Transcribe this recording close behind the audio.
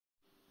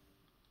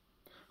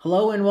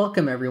Hello and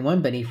welcome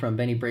everyone, Benny from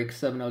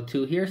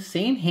BennyBreaks702 here,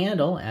 same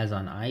handle as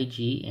on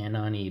IG and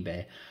on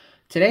eBay.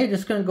 Today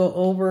just going to go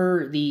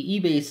over the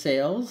eBay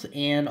sales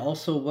and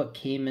also what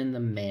came in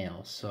the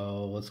mail.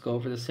 So let's go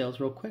over the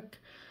sales real quick.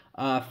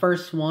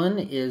 First one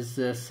is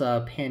this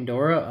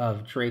Pandora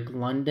of Drake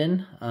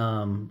London.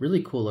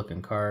 Really cool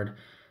looking card.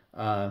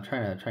 I'm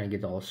trying to get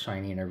it all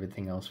shiny and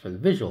everything else for the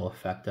visual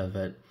effect of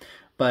it.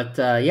 But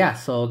yeah,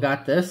 so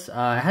got this.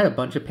 I had a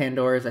bunch of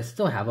Pandoras. I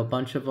still have a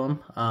bunch of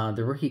them.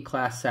 The rookie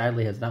class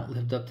sadly has not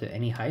lived up to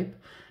any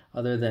hype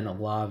other than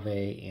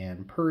Olave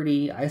and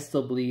Purdy. I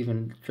still believe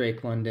in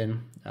Drake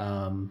London.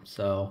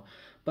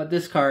 But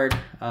this card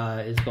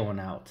is going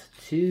out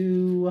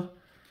to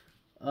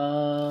I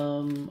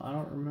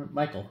don't remember.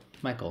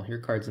 Michael, your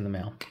card's in the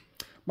mail.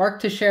 Mark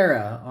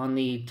Teixeira on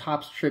the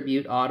Topps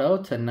Tribute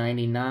Auto to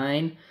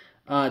 99.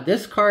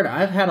 This card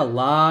I've had a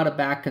lot of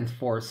back and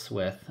forths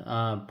with.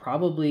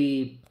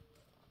 Probably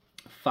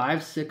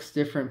 5-6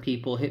 different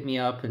people hit me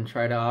up and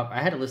tried to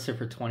I had it listed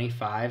for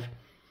 25.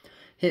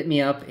 Hit me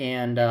up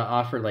and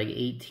offered like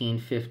 18,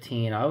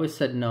 15. I always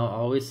said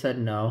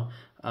no,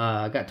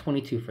 I got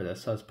 22 for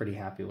this, so I was pretty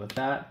happy with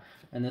that.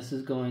 And this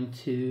is going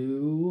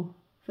to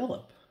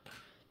Philip.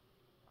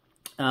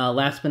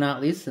 Last but not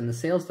least, in the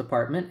sales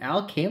department,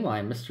 Al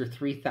Kaline, Mr.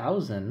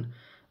 3000.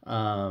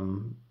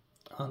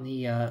 On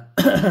the,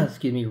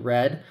 excuse me,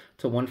 red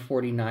to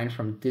 149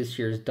 from this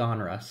year's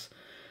Donruss.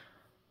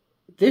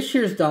 This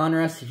year's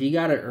Donruss, if you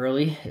got it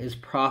early, is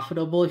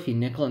profitable if you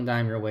nickel and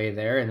dime your way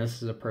there, and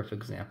this is a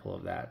perfect example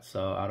of that.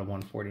 So out of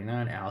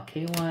 149, Al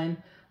Kaline,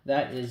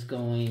 that is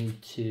going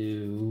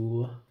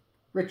to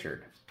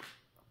Richard.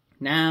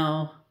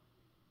 Now,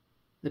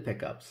 the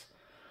pickups.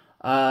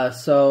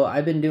 So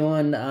I've been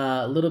doing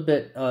a little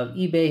bit of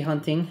eBay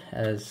hunting,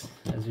 as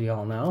we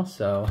all know.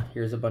 So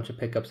here's a bunch of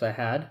pickups I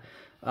had.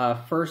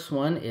 First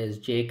one is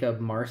Jacob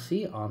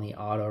Marcy on the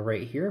auto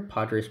right here,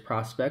 Padres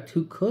prospect,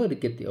 who could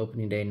get the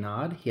opening day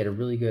nod. He had a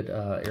really good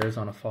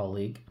Arizona Fall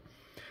League.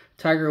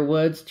 Tiger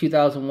Woods,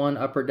 2001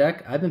 Upper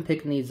Deck. I've been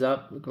picking these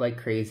up like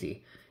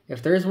crazy.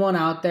 If there's one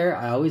out there,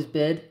 I always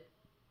bid.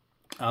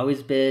 I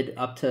always bid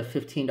up to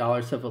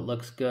 $15 if it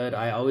looks good.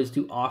 I always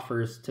do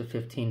offers to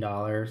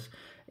 $15.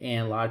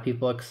 And a lot of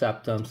people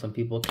accept them. Some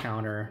people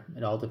counter.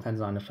 It all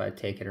depends on if I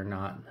take it or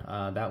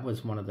not. That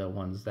was one of the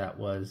ones that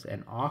was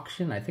an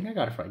auction. I think I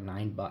got it for like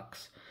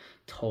 $9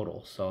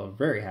 total. So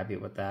very happy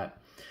with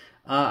that.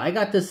 I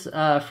got this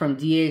from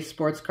DA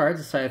Sports Cards.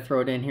 Decided to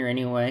throw it in here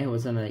anyway. It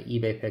wasn't an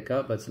eBay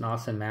pickup, but it's an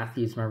Austin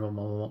Matthews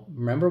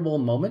memorable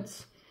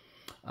moments.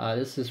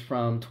 This is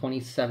from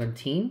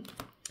 2017.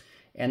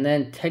 And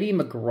then Teddy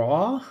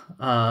McGraw.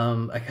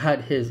 I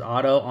got his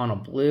auto on a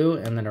blue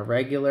and then a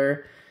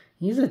regular.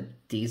 He's a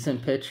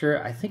decent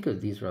pitcher. I think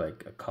these were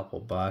like a couple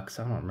bucks.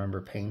 I don't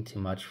remember paying too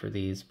much for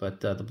these,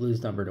 but the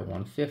blue's numbered to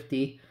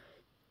 150.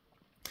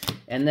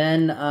 And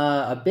then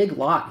a big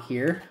lot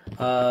here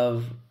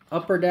of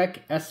Upper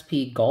Deck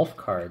SP golf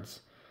cards.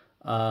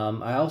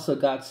 I also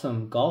got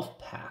some golf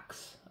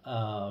packs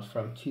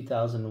from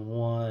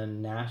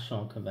 2001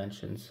 National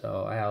Convention,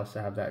 so I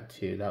also have that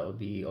too. That will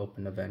be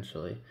open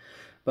eventually.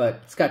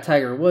 But it's got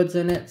Tiger Woods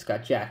in it, it's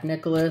got Jack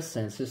Nicklaus,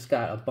 and it's just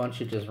got a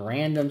bunch of just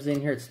randoms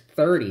in here. It's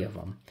 30 of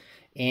them.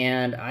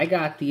 And I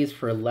got these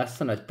for less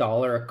than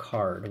 $1 a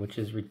card, which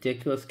is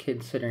ridiculous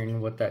considering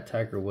what that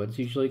Tiger Woods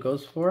usually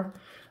goes for.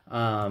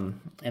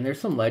 And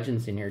there's some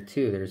legends in here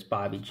too. There's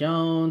Bobby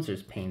Jones,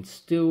 there's Payne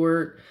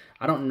Stewart.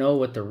 I don't know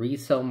what the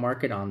resale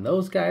market on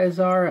those guys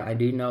are. I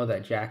do know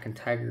that Jack and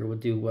Tiger would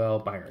do well.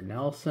 Byron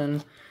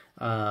Nelson,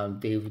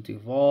 David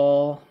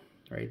Duval,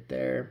 right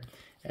there.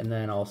 And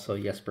then also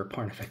Jesper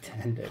Parnevik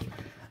ended.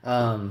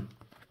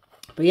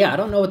 But yeah, I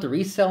don't know what the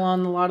resale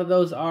on a lot of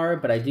those are,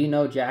 but I do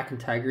know Jack and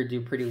Tiger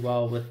do pretty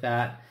well with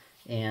that.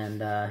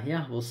 And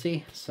yeah, we'll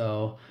see.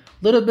 So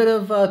a little bit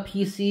of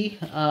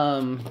PC,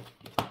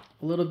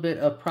 a little bit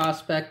of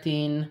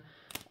prospecting,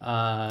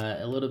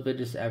 a little bit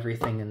just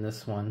everything in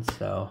this one.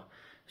 So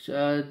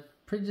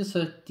pretty just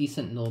a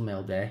decent little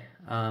mail day.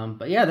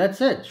 But yeah,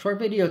 that's it. Short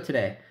video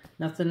today.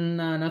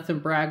 Nothing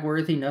brag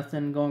worthy,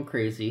 nothing going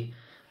crazy.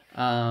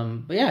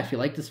 But yeah, if you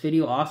like this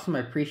video, awesome. I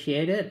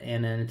appreciate it.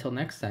 And until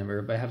next time,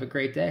 everybody have a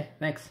great day.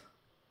 Thanks.